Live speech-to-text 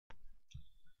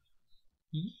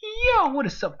Yo, what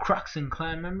is up, Crockxen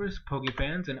clan members, Poke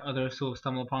fans, and others who have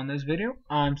stumbled upon this video?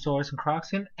 I'm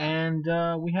SoresanCrockxen, and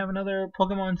we have another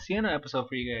Pokemon Sienna episode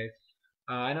for you guys.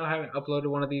 I know I haven't uploaded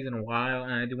one of these in a while,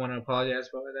 and I do want to apologize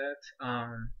for that.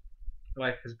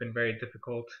 Life has been very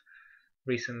difficult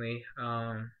recently.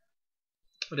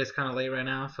 It is kind of late right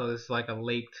now, so this is like a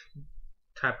late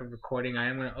type of recording. I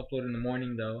am going to upload in the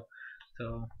morning though,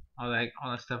 so all that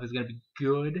stuff is going to be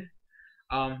good.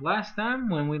 Last time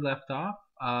when we left off,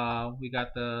 we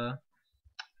got the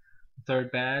third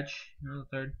badge,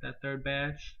 that third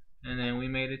badge, and then we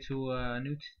made it to a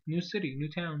new city, new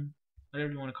town,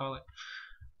 whatever you want to call it.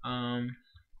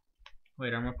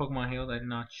 Wait, are my Pokemon healed? I did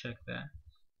not check that.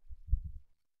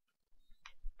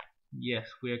 Yes,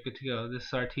 we are good to go. This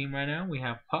is our team right now. We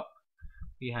have Pup,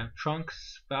 we have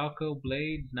Trunks, Falco,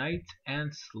 Blade, Knight,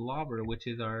 and Slobber, which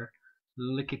is our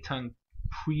Lickitung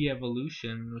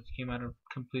pre-evolution, which came out of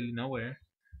completely nowhere.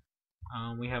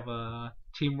 We have a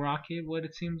Team Rocket, what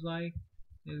it seems like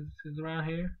is around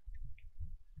here.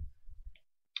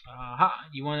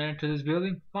 You want to enter this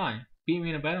building? Fine. Beat me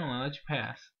in a battle and I'll let you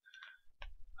pass.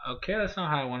 Okay, that's not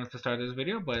how I wanted to start this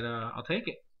video, but I'll take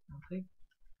it.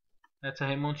 That's a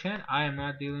Hitmonchan. I am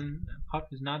not dealing. Pup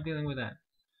is not dealing with that.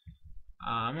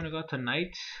 I'm gonna go to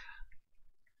Knight.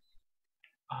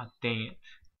 Oh, dang it.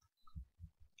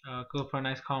 Go for a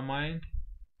nice Calm Mind.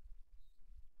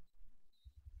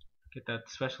 Get that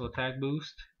special attack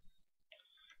boost.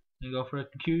 And go for a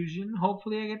Confusion.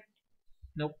 Hopefully I get.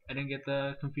 Nope, I didn't get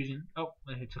the Confusion. Oh,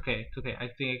 it's okay. It's okay. I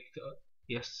think.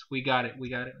 Yes, we got it.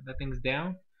 We got it. That thing's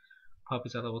down. Pup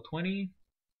is at level 20.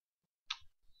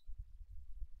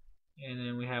 And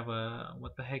then we have a.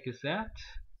 What the heck is that?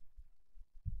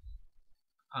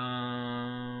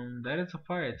 That is a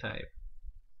fire type.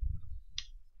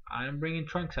 I'm bringing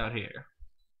Trunks out here.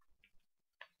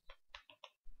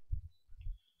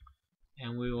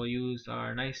 And we will use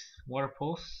our nice water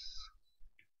pulse.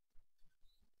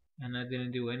 And I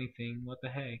didn't do anything. What the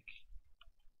heck?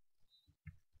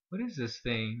 What is this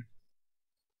thing?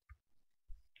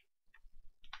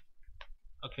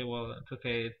 Okay, well, it's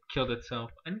okay. It killed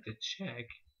itself. I need to check.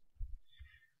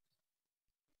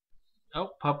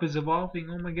 Oh, Pup is evolving.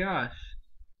 Oh my gosh.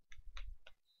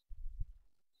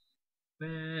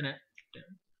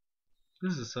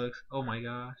 This is so. Oh my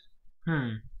gosh.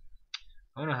 I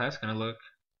wonder how that's gonna look.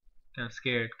 Kind of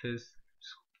scared because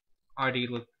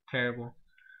RD looked terrible.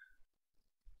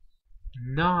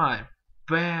 Not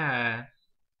bad.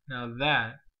 Now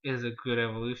that is a good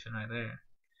evolution right there.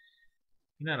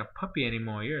 You're not a puppy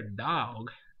anymore. You're a dog.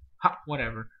 Ha!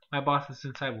 Whatever. My bosses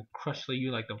inside will crush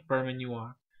you like the vermin you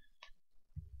are.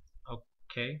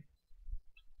 Okay.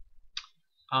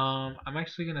 I'm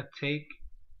actually gonna take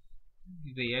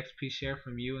the XP share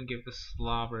from you and give the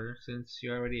Slobber since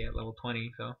you're already at level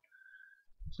 20, so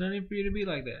there's no need for you to be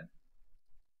like that.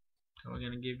 So we're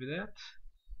gonna give you that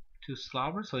to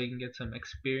Slobber so you can get some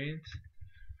experience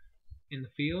in the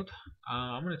field.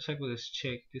 I'm gonna check with this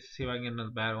chick just to see if I can get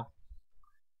another battle.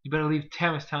 You better leave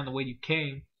Tamas Town the way you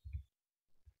came.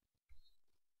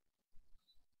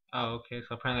 Oh, okay,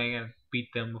 so apparently I gotta beat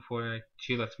them before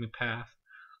she lets me pass.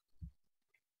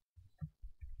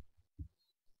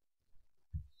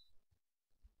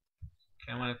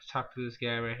 Okay, I'm gonna have to talk to this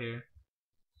guy right here.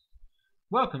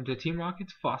 Welcome to Team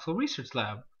Rocket's Fossil Research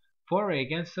Lab. Foray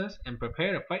against us and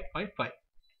prepare to fight, fight, fight.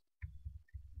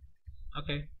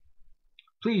 Okay.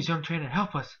 Please, young trainer,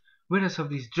 help us. Rid us of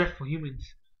these dreadful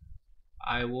humans.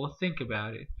 I will think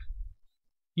about it.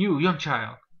 You, young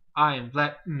child. I am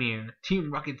Vladimir,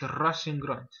 Team Rocket's Russian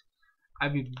grunt. I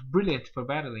be brilliant for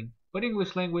battling, but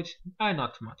English language, I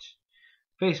not too much.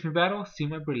 Face me battle, see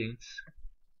my brilliance.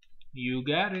 You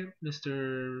got it,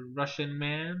 Mr. Russian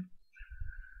man.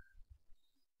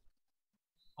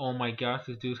 Oh my gosh,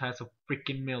 this dude has a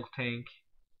freaking milk tank.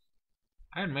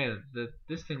 I admit that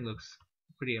this thing looks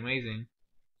pretty amazing.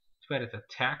 Too bad its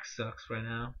attack sucks right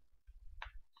now.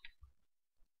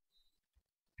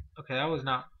 Okay, that was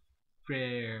not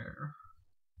fair.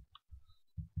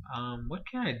 What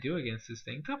can I do against this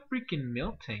thing? It's a freaking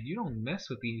milk tank. You don't mess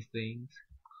with these things.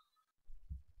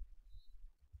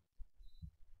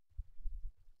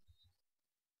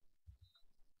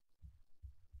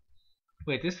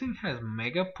 Wait, this thing has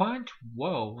Mega Punch?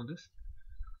 Whoa, this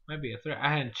might be a threat. I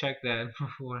hadn't checked that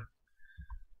before.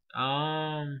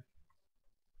 Might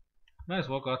as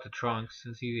well go out to Trunks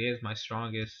since he is my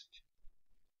strongest.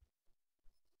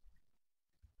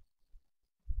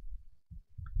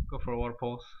 Go for a water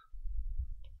pulse.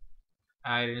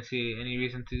 I didn't see any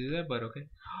reason to do that, but okay.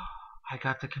 I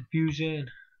got the Confusion.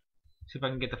 See if I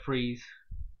can get the freeze.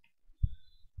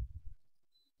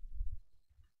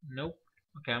 Nope.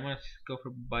 Okay, I'm gonna go for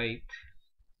bite.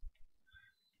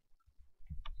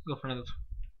 Go for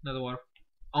another water.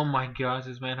 Oh my gosh,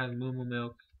 this man has moo moo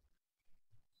milk.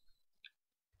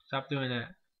 Stop doing that.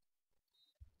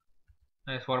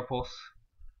 Nice water pulse.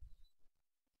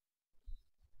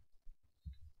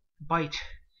 Bite.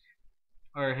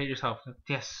 Or hit yourself.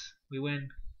 Yes, we win.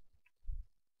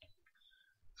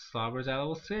 Slobber's at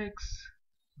level 6.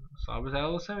 Slobber's at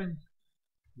level 7.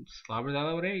 Slobber's at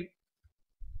level 8.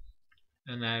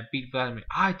 And I beat Vladimir.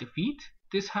 I defeat?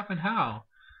 This happened how?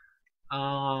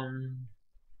 I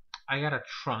got a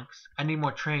Trunks. I need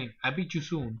more train. I beat you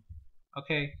soon.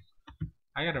 Okay.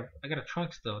 I got a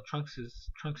Trunks though. Trunks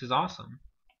is awesome.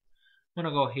 I'm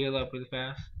gonna go heal up really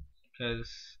fast because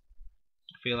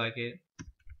I feel like it.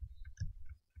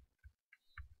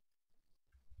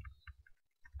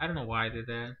 I don't know why I did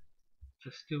that.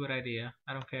 It's a stupid idea.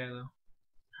 I don't care though.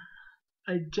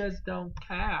 I just don't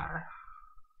care.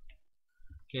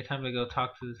 Okay, time to go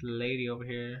talk to this lady over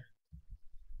here.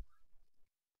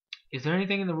 Is there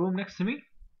anything in the room next to me?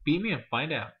 Beat me and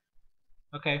find out.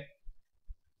 Okay.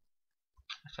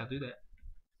 I shall do that.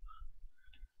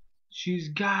 She's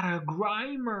got a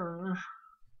grimer.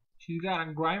 She's got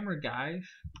a grimer, guys.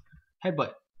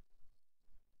 Headbutt.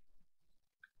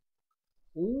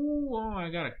 Ooh, oh, I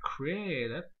got a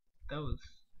crit.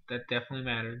 That definitely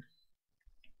mattered.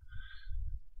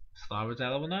 Slobber's at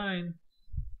level 9.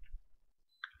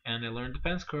 And I learned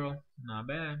defense curl. Not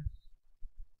bad.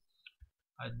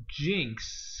 A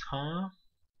Jinx, huh?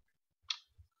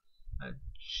 A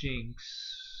Jinx.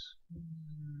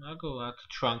 I'll go out to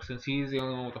Trunks since he's the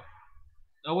only one with a...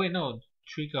 Oh wait, no.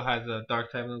 Trico has a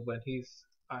dark type move, but he's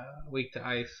weak to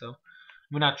ice, so...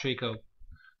 Well, not Trico.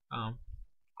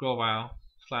 Grovile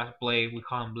 / Blade. We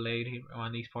call him Blade here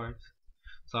on these parts.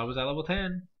 So I was at level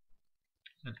 10.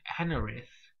 An Anorith.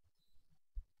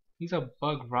 He's a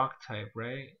bug rock type,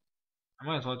 right? I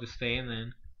might as well just stay in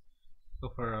then. Go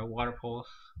for a water pulse.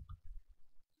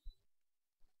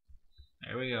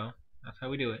 There we go. That's how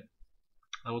we do it.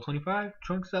 Level 25.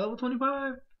 Trunks at level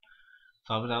 25.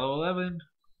 Salva's at level 11.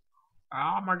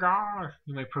 Oh my gosh.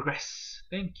 You may progress.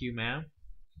 Thank you, ma'am.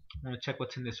 I'm gonna check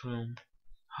what's in this room.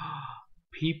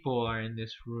 People are in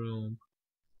this room.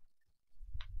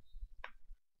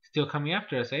 Still coming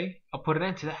after us, eh? I'll put an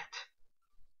end to that.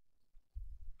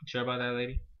 You sure about that,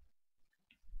 lady?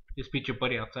 Just beat your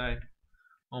buddy outside.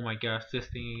 Oh my gosh, this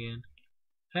thing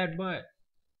again. Headbutt.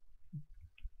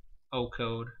 O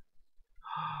code.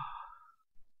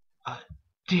 A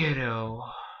ditto.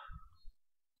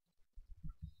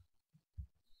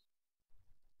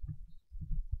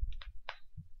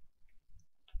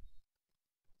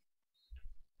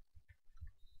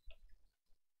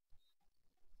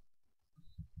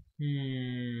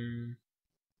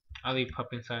 I'll leave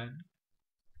Pup inside.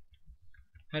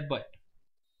 Headbutt.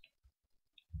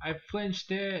 I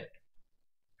flinched it.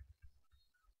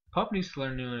 Pup needs to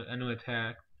learn a new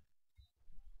attack.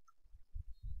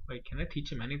 Wait, can I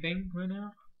teach him anything right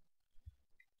now?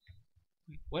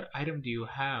 Wait, what item do you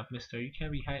have, mister? You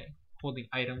can't be holding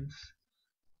items.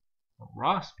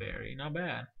 Raspberry, not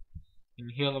bad. Can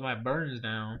heal my burns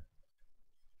down.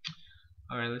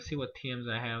 Alright, let's see what TMs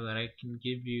I have that I can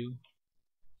give you.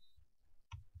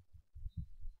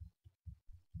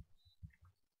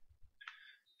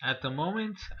 At the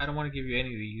moment, I don't want to give you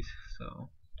any of these,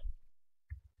 so...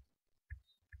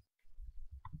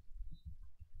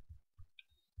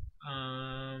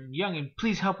 Youngin,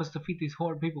 please help us defeat these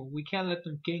horrid people. We can't let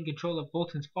them gain control of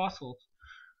Bolton's fossils.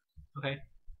 Okay.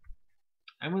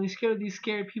 I'm really scared of these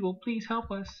scary people. Please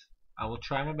help us. I will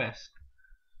try my best.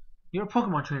 You're a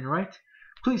Pokemon trainer, right?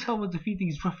 Please help us defeat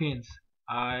these ruffians.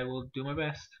 I will do my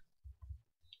best.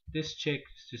 This chick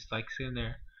is just like sitting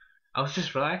there. I was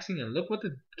just relaxing and look what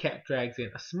the cat drags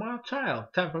in. A small child.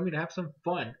 Time for me to have some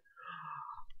fun.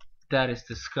 That is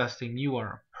disgusting. You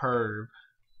are a perv.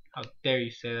 How dare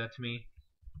you say that to me?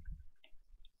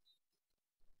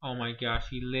 Oh my gosh,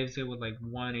 he lives it with like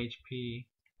 1 HP.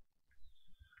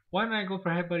 Why didn't I go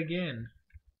for headbutt again?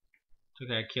 It's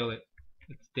okay, I kill it.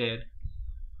 It's dead.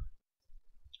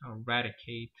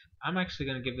 Eradicate. I'm actually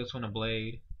gonna give this one a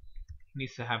blade. He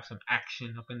needs to have some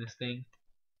action up in this thing.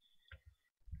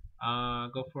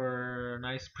 Go for a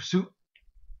nice pursuit.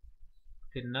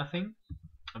 Did nothing.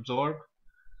 Absorb.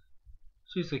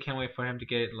 Seriously, can't wait for him to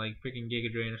get like freaking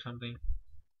Giga Drain or something.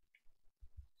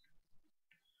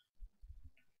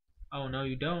 Oh no,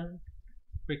 you don't.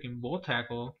 Freaking Bull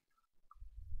Tackle.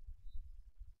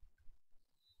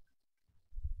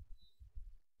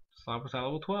 Slobber's at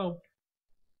level 12.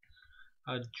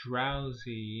 A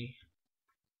Drowsy.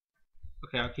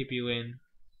 Okay, I'll keep you in.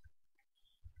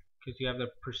 Because you have the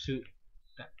pursuit.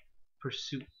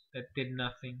 pursuit that did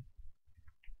nothing.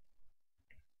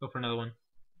 Go for another one.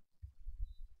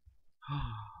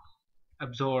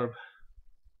 Absorb.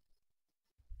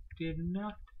 Did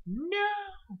not.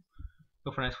 No!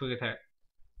 Go for a nice quick attack.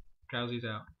 Drowsy's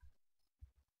out.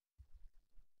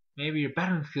 Maybe your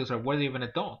battling skills are worthy of an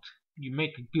adult. You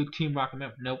make a good Team Rocket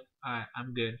member. Nope,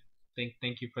 I'm good.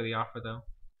 Thank you for the offer, though.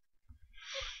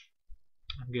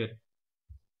 I'm good.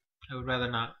 I would rather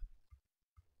not.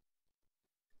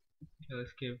 Okay,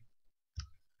 let's give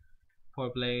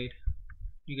poor Blade.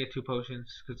 You get 2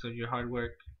 potions because of your hard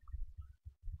work.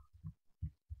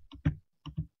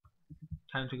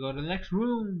 Time to go to the next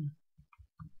room.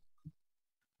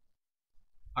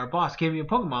 Our boss gave me a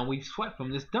Pokemon we swept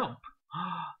from this dump.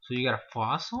 So you got a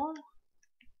fossil?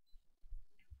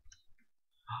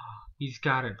 He's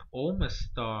got an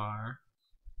Omastar.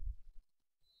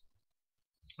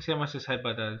 Let's see how much this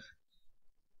headbutt does.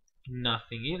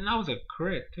 Nothing. And that was a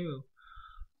crit too.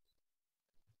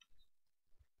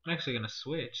 I'm actually gonna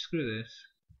switch. Screw this.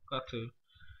 Got to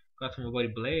my buddy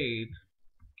Blade.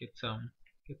 Get some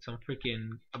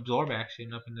freaking absorb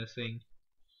action up in this thing.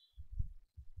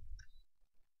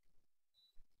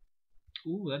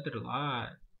 Ooh, that did a lot.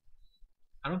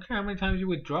 I don't care how many times you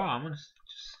withdraw. I'm gonna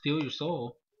just steal your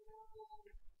soul.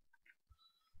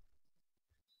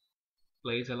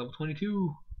 Blade's at level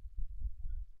 22.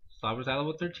 Slobber's at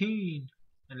level 13.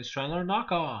 And it's trying to learn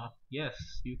knockoff.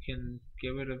 Yes, you can get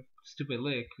rid of stupid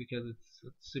lick because it's a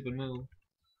stupid move.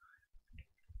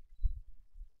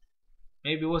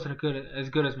 Maybe it wasn't as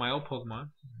good as my old Pokemon.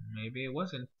 Maybe it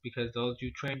wasn't because those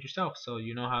you trained yourself, so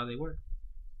you know how they work.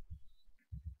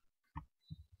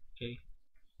 Okay.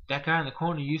 That guy in the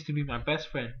corner used to be my best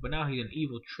friend, but now he's an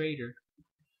evil traitor.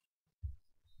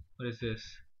 What is this?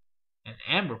 An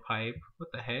amber pipe? What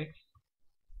the heck?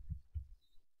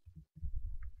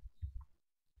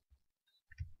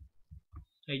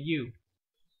 Hey you.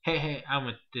 Hey,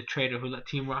 I'm the traitor who let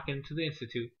Team Rocket into the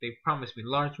Institute. They promised me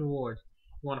large rewards.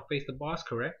 You want to face the boss,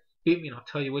 correct? Beat me and I'll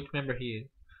tell you which member he is.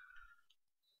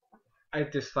 I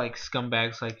dislike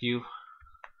scumbags like you.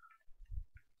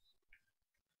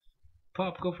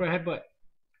 Pop, go for a headbutt.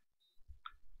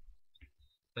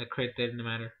 That crit didn't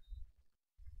matter.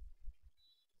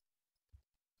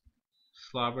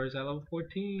 Slobber's at level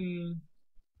 14.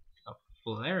 A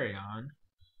Flareon.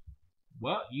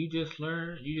 Well, you just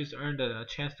earned a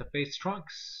chance to face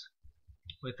Trunks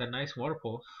with a nice water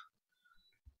pulse.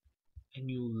 And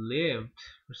you lived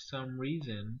for some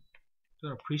reason.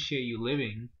 Don't appreciate you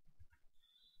living.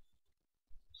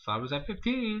 Slobber's at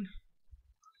 15.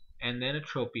 And then a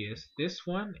Tropius. This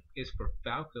one is for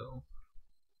Falco.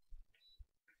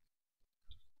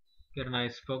 Get a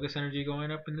nice focus energy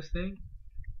going up in this thing.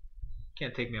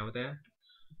 Can't take me out with that.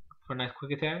 For a nice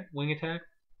quick attack, wing attack.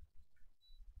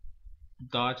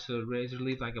 Dodge the Razor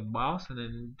Leaf like a boss and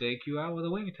then take you out with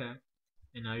a wing attack.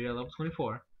 And now you're at level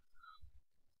 24.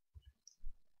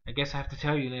 I guess I have to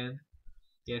tell you then.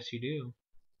 Yes, you do.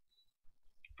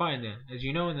 Fine then. As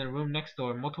you know, in the room next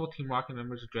door, multiple Team Rocket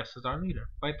members are dressed as our leader.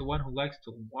 Fight the one who likes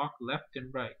to walk left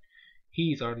and right.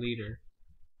 He's our leader.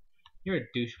 You're a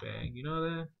douchebag, you know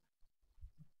that?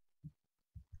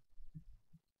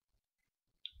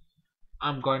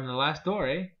 I'm guarding the last door,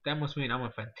 eh? That must mean I'm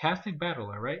a fantastic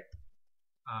battler, right?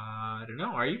 I don't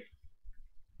know, are you?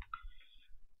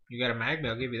 You got a Magma,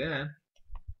 I'll give you that.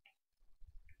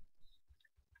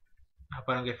 I hope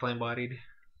I don't get flame bodied.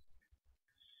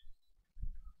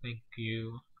 Thank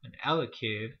you. An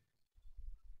Elekid.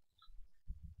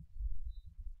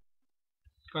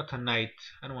 Got to Night.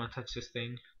 I don't want to touch this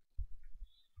thing.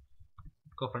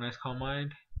 Go for a nice Calm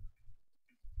Mind.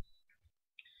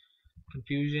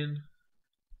 Confusion.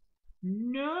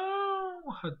 No!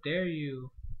 How dare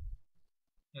you?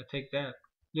 Yeah, take that.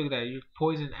 Look at that. You're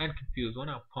poisoned and confused. One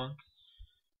out, punk.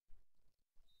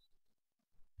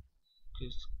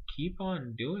 Just keep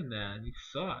on doing that. You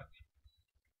suck.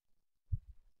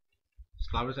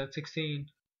 Slobber's at 16.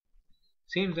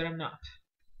 Seems that I'm not.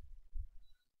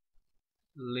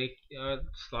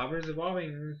 Slobber's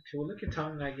evolving to a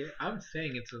Lickitung. I'm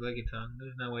saying it's a Lickitung.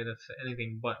 There's no way that's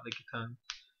anything but Lickitung.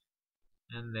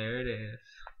 And there it is.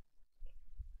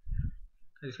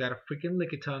 I just got a freaking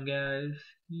Lickitung, guys.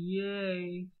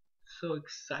 Yay! So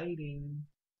exciting.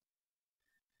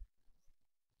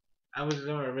 I was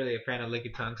never really a fan of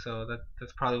Lickitung, so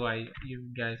that's probably why you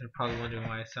guys are probably wondering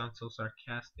why I sound so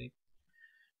sarcastic.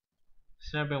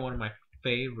 It's never been one of my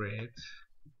favorites.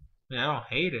 I mean, I don't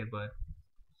hate it, but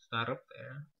it's not up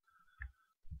there.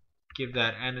 Give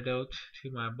that antidote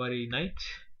to my buddy Knight.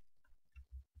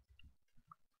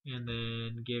 And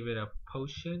then give it a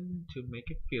potion to make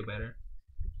it feel better.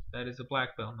 That is a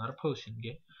black belt, not a potion.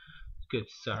 good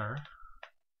sir.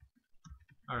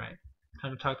 Alright,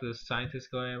 time to talk to the scientist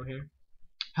guy over here.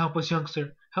 Help us,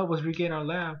 youngster. Help us regain our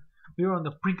lab. We are on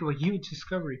the brink of a huge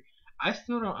discovery. I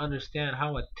still don't understand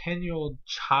how a 10-year-old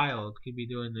child could be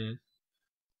doing this.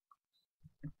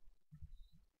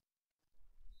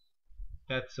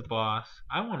 That's the boss.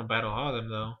 I want to battle all of them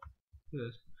though. Look at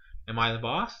this. Am I the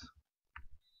boss?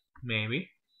 Maybe.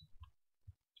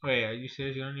 Wait, are you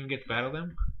serious? You don't even get to battle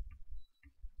them?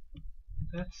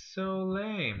 That's so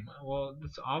lame. Well,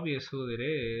 it's obvious who it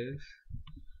is.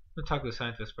 Let's talk to the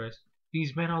scientist first.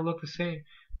 These men all look the same.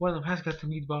 One of them has got to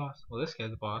meet the boss. Well, this guy's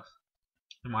the boss.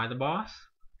 Am I the boss?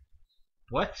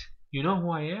 What? You know who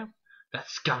I am? That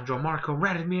scoundrel Marco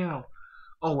ratted me out.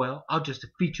 Oh well, I'll just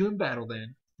defeat you in battle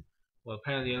then. Well,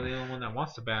 apparently you're the only one that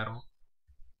wants to battle.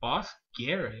 Boss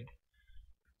Garrett.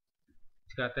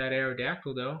 He's got that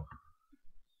Aerodactyl though.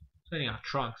 Sending out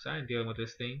trunks. I ain't dealing with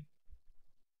this thing.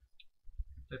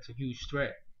 That's a huge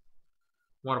threat.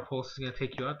 Water Pulse is gonna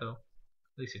take you out though.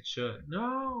 At least it should.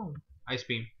 No! Ice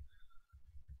Beam.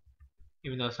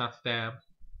 Even though it's not stab.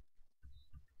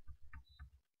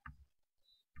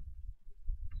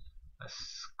 A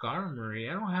Skarmory.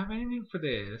 I don't have anything for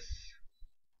this.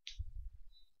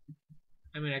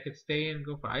 I mean, I could stay in and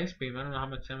go for Ice Beam. I don't know how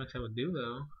much damage I would do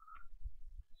though.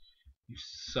 You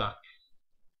suck.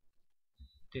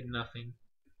 Did nothing.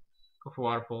 Go for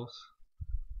Water Pulse.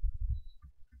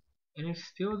 And it's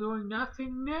still doing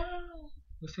nothing now.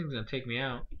 This thing's gonna take me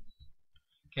out.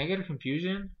 Can I get a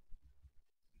confusion?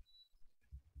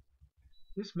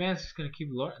 This man's just gonna keep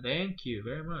thank you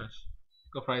very much.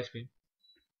 Go for Ice Beam.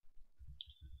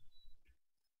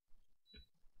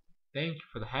 Thank you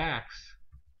for the hacks.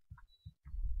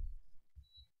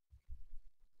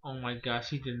 Oh my gosh,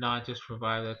 he did not just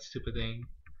revive that stupid thing.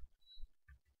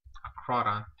 A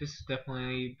Crawdon. This is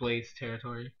definitely Blade's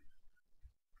territory.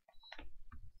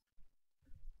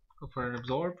 Go for an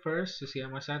Absorb first to see how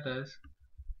much that does.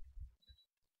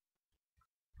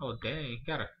 Oh dang,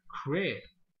 got a crit.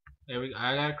 There we go.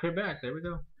 I got a crit back. There we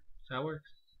go. That's how it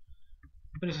works.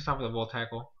 Finish this off with a Volt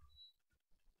Tackle.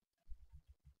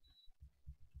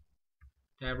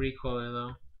 That recoil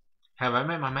though. Have I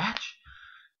met my match?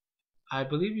 I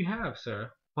believe you have,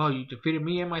 sir. Well, you defeated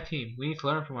me and my team. We need to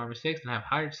learn from our mistakes and have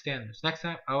higher standards. Next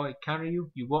time I will encounter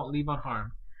you, you won't leave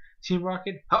unharmed. Team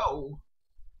Rocket, ho!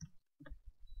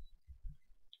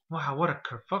 Wow, what a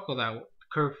kerfuffle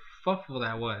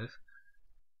that was.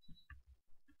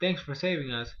 Thanks for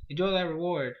saving us. Enjoy that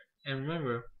reward. And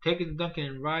remember, take it to Duncan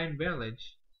and Ryan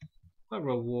Village. What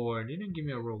reward? You didn't give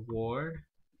me a reward.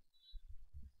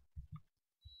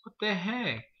 What the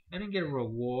heck? I didn't get a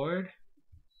reward.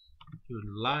 You're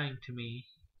lying to me.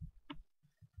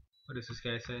 What does this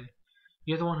guy say?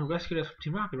 You're the one who rescued us from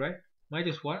Team Rocket, right? I'm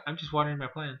just watering my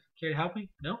plants. Care to help me?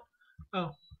 No?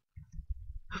 Oh.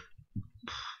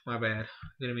 My bad.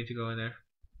 Didn't mean to go in there.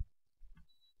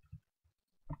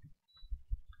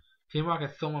 Team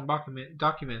Rocket stole my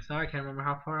documents. Now I can't remember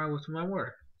how far I was from my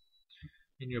work.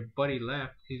 And your buddy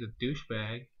left. He's a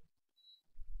douchebag.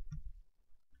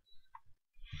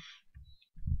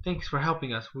 Thanks for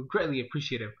helping us. We're greatly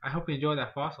appreciative. I hope you enjoy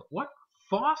that fossil. What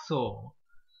fossil?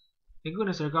 Thank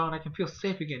goodness they're gone. I can feel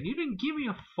safe again. You didn't give me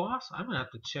a fossil. I'm gonna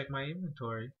have to check my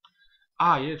inventory.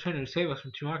 Ah, you're the trainer to save us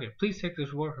from Team Rocket. Please take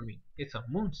this reward from me. It's a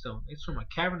moonstone. It's from a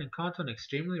cavern in Kanto and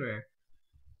extremely rare.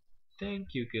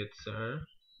 Thank you, good sir.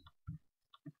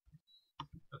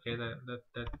 Okay,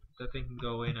 that thing can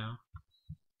go away now.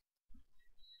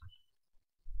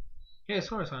 Hey,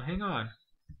 Soresan, hang on.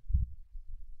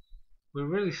 We're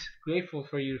really grateful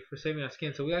for you for saving our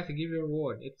skin, so we'd like to give you a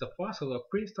reward. It's a fossil of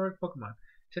prehistoric Pokemon.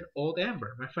 It's an old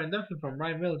Amber. My friend Duncan from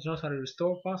Ryan Village knows how to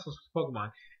restore fossils for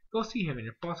Pokemon. Go see him, and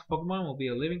your fossil Pokemon will be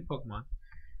a living Pokemon.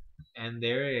 And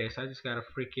there it is. I just got a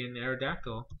freaking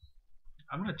Aerodactyl.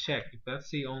 I'm gonna check if that's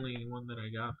the only one that I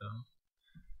got, though.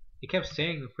 He kept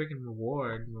saying the freaking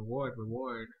reward.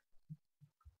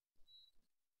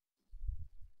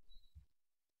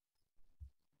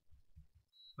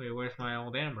 Wait, where's my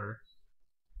old Amber?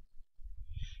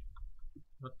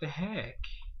 What the heck?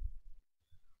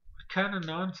 What kind of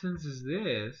nonsense is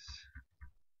this?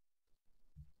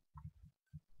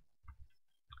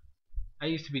 I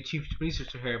used to be chief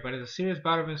researcher here, but as a serious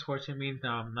bout of misfortune means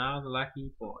now I'm now the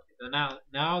lucky boy. Now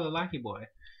the lucky boy.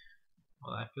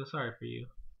 Well, I feel sorry for you.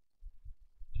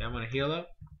 Okay, I'm gonna heal up.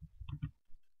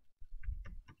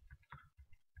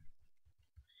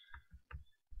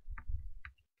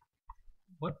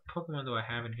 What Pokemon do I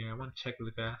have in here? I want to check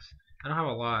really fast. I don't have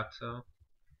a lot, so.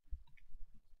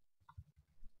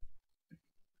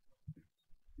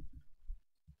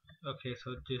 Okay,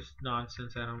 so just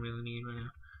nonsense I don't really need right now.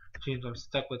 James, I'm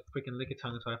stuck with freaking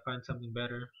Lickitung until I find something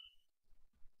better.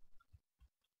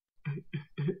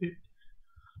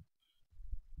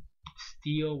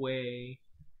 Steelway.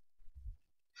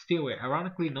 Steelway.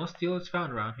 Ironically, no steel is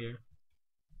found around here.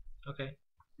 Okay.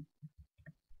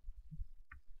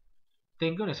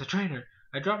 Thank goodness, a trainer.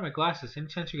 I dropped my glasses. Any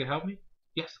chance you could help me?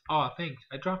 Yes. Aw, thanks.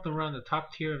 I dropped them around the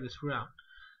top tier of this route.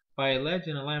 By a ledge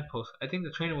and a lamppost. I think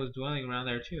the trainer was dwelling around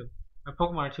there too. My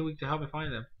Pokemon are too weak to help me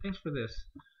find them. Thanks for this.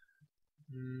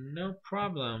 No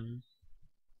problem.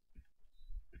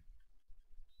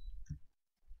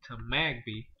 It's a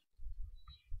Magby.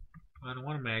 I don't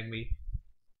want a Magby.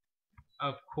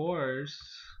 Of course.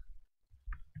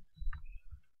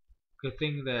 Good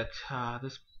thing that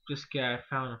this guy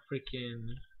found a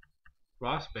freaking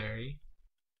Rossberry.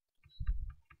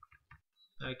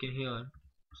 I can heal him.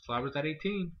 Slobber's at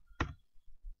 18.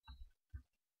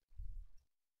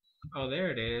 Oh,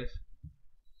 there it is.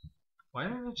 Why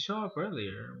didn't it show up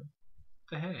earlier?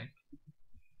 What the heck?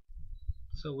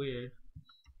 So weird.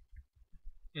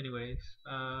 Anyways,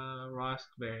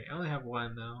 Rossberry. I only have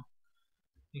one though.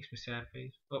 Makes me sad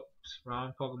face. Oops,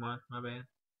 wrong Pokemon. My bad.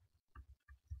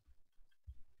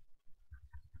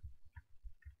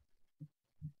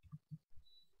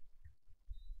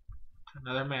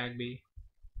 Another Magby.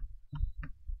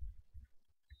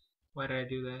 Why did I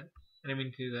do that? I didn't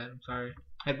mean to do that. I'm sorry.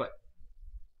 Headbutt.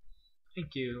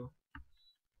 Thank you.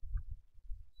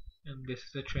 And this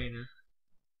is a trainer.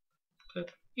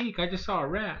 Good. Eek, I just saw a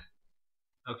rat.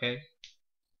 Okay.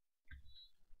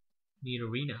 Need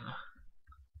arena.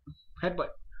 Headbutt.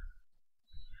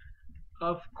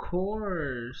 Of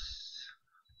course.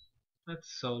 That's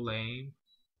so lame.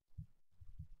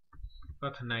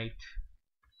 About tonight.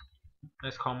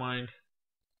 Nice Calm Mind.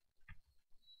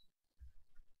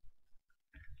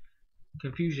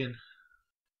 Confusion.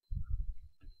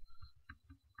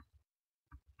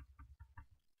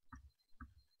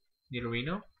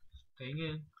 Nidorino. Staying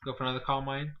in. Go for another Calm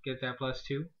Mind. Get that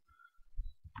 +2.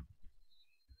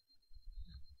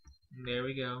 There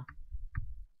we go.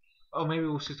 Oh, maybe it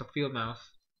was just a field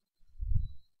mouse.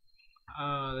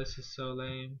 Oh, this is so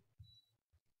lame.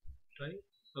 Right?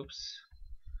 Oops.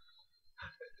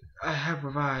 I have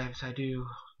revives, I do.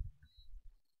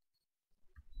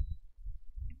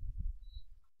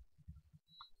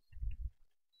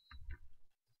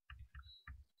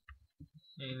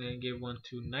 And then give one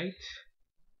to Knight.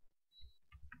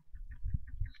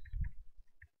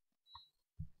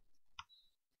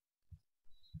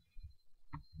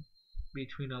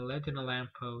 Between a ledge and a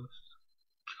lamppost.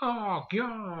 Oh,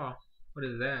 yeah! What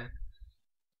is that?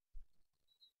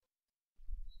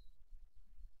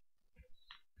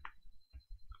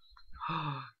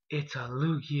 It's a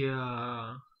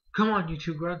Lugia! Come on, you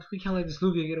two grunts. We can't let this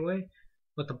Lugia get away.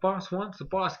 What the boss wants, the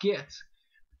boss gets.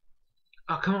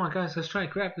 Oh, come on, guys. Let's try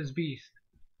and grab this beast.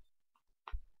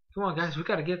 Come on, guys. We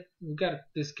got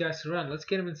this guy surrounded. Let's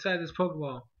get him inside this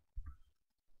Pokeball.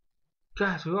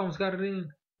 Guys, we almost got it in.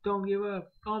 Don't give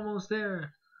up. Almost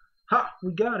there. Ha!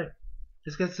 We got it.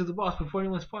 Let's get to the boss before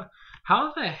anyone spots.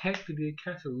 How the heck did they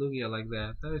catch a Lugia like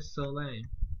that? That is so lame.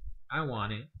 I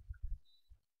want it.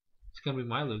 It's gonna be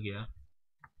my Lugia.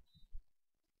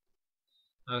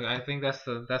 Okay, I think that's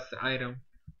the item.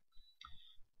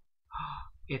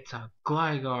 It's a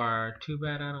Gligar. Too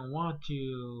bad I don't want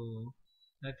you.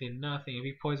 That did nothing. If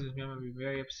he poisons me, I'm gonna be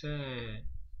very upset.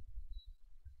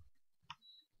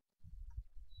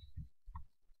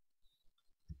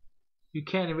 You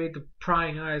can't evade the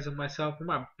prying eyes of myself and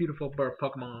my beautiful bird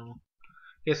Pokemon.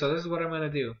 Okay, so this is what I'm gonna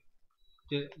do.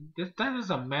 That is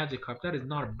a Magikarp. That is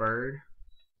not a bird.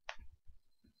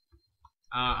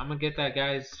 I'm gonna get that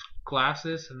guy's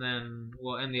glasses and then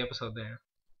we'll end the episode there.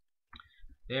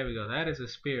 There we go. That is a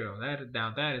Spearow. That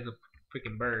is a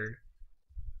freaking bird.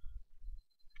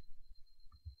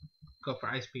 Go for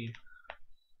Ice Beam.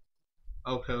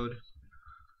 O-Code.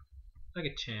 Like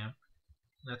a champ.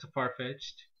 That's a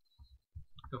Farfetch'd.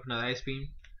 Go for another Ice Beam.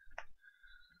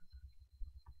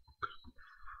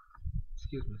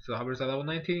 Excuse me. So Hubbard's at level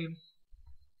 19.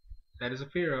 That is a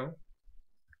Fearow.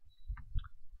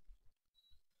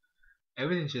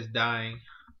 Everything's just dying.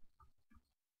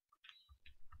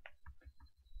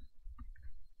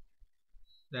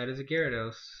 That is a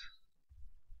Gyarados.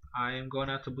 I am going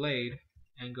out to Blade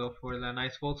and go for that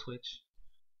nice Volt Switch.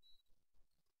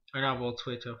 Or not Volt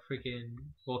Switch, a freaking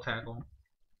Volt Tackle.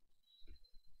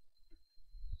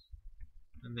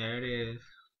 And there it is.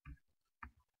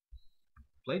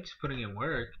 Blade's putting in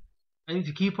work. I need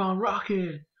to keep on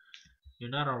rocking. You're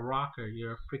not a rocker,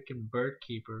 you're a freaking bird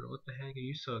keeper. What the heck are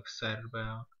you so excited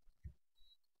about?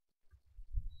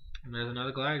 And there's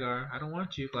another Gligar. I don't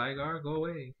want you, Gligar. Go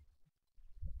away.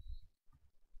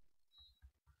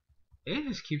 It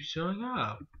just keeps showing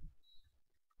up.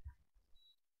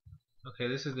 Okay,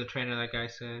 this is the trainer that guy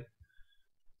said.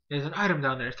 There's an item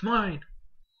down there. It's mine.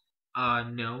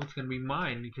 No, it's gonna be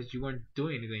mine because you weren't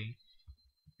doing anything.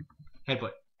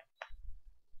 Headbutt.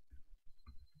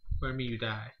 For me, you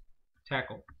die.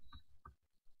 Tackle.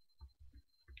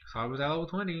 So I was at level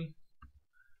 20.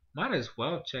 Might as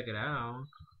well check it out.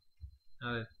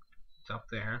 Now that it's up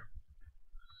there.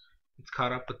 It's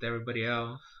caught up with everybody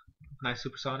else. Nice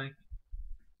supersonic.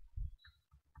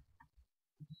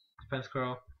 Defense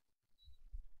curl.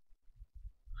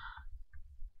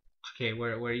 Okay,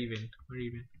 we're even. We're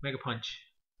even. Mega punch.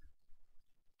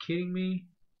 Kidding me?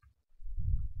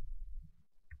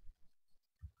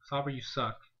 Sauber, you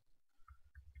suck.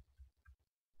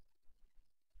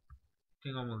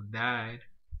 Thing almost died.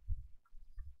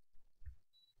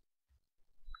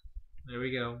 There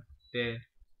we go. Dead.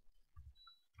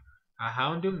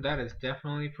 Houndoom, that is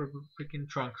definitely for freaking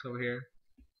Trunks over here.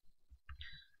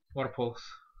 Water pulse.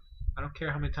 I don't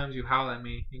care how many times you howl at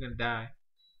me, you're gonna die.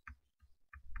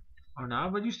 Or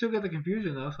not, but you still get the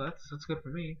confusion though, so that's good for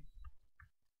me.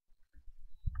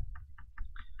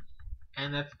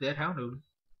 And that's dead Houndoom.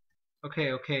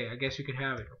 Okay, I guess you can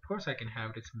have it. Of course I can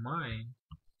have it, it's mine.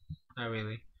 Not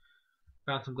really.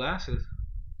 Found some glasses.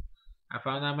 I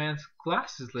found that man's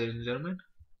glasses, ladies and gentlemen.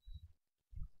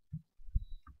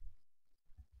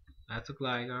 That's a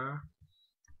Gligar.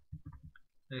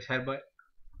 Nice headbutt.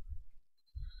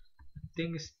 The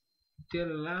thing is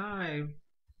still alive.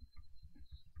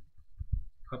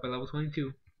 Up at level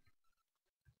 22.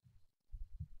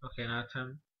 Okay, now it's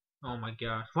time. Oh my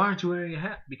gosh. Why aren't you wearing a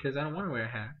hat? Because I don't want to wear a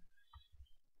hat.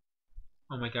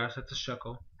 Oh my gosh, that's a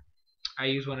Shuckle. I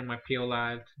use one in my PO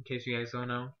Live, in case you guys don't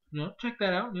know. You know, check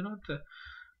that out. You know, it's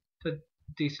a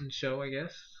decent show, I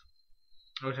guess.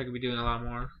 I wish I could be doing a lot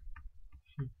more.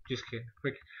 Just kidding.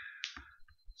 Quick.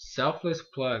 Selfless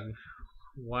plug.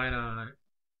 Why not?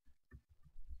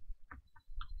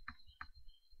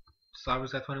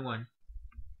 Slobber's at 21.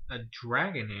 A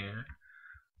Dragonair.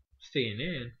 Staying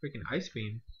in. Freaking Ice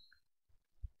Beam.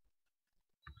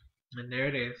 And there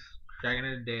it is.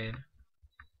 Dragonair dead.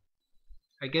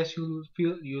 I guess you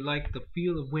like the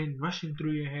feel of wind rushing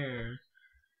through your hair.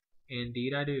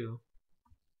 Indeed I do.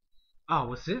 Oh,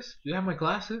 what's this? You have my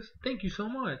glasses? Thank you so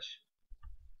much.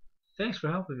 Thanks for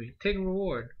helping me. Take a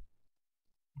reward.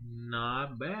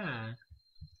 Not bad.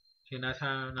 Okay, now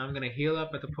I'm gonna heal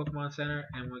up at the Pokemon Center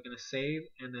and we're gonna save,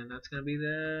 and then that's gonna be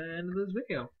the end of this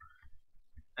video.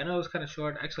 I know it was kinda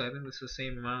short. Actually, I think this is the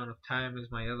same amount of time as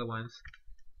my other ones.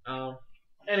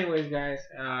 Anyways guys,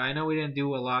 I know we didn't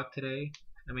do a lot today.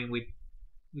 I mean, we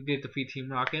did defeat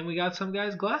Team Rocket and we got some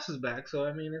guys' glasses back, so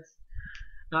I mean, it's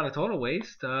not a total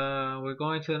waste. We're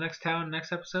going to the next town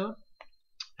next episode,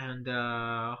 and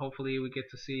hopefully we get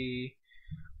to see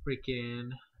freaking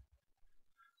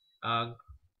I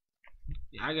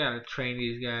gotta train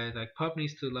these guys. Like Pup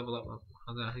needs to level up.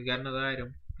 Hold on, he got another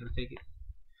item. Gonna take it.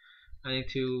 I need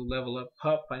to level up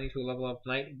Pup. I need to level up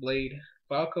Nightblade.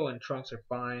 Falco and Trunks are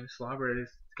fine. Slobber has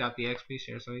got the XP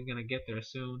share, so he's gonna get there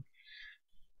soon.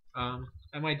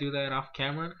 I might do that off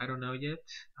camera. I don't know yet.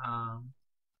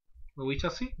 But we shall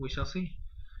see. We shall see.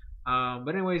 But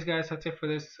anyways, guys, that's it for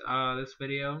this this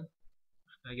video,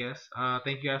 I guess.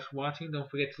 Thank you guys for watching. Don't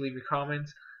forget to leave your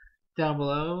comments down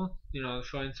below. You know,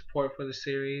 showing support for the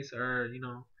series, or you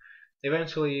know,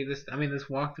 eventually this. I mean, this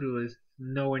walkthrough is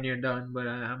nowhere near done, but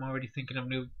I'm already thinking of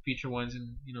new future ones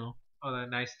and you know all that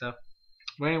nice stuff.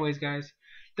 But anyways, guys,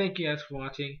 thank you guys for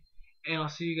watching, and I'll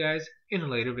see you guys in a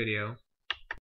later video.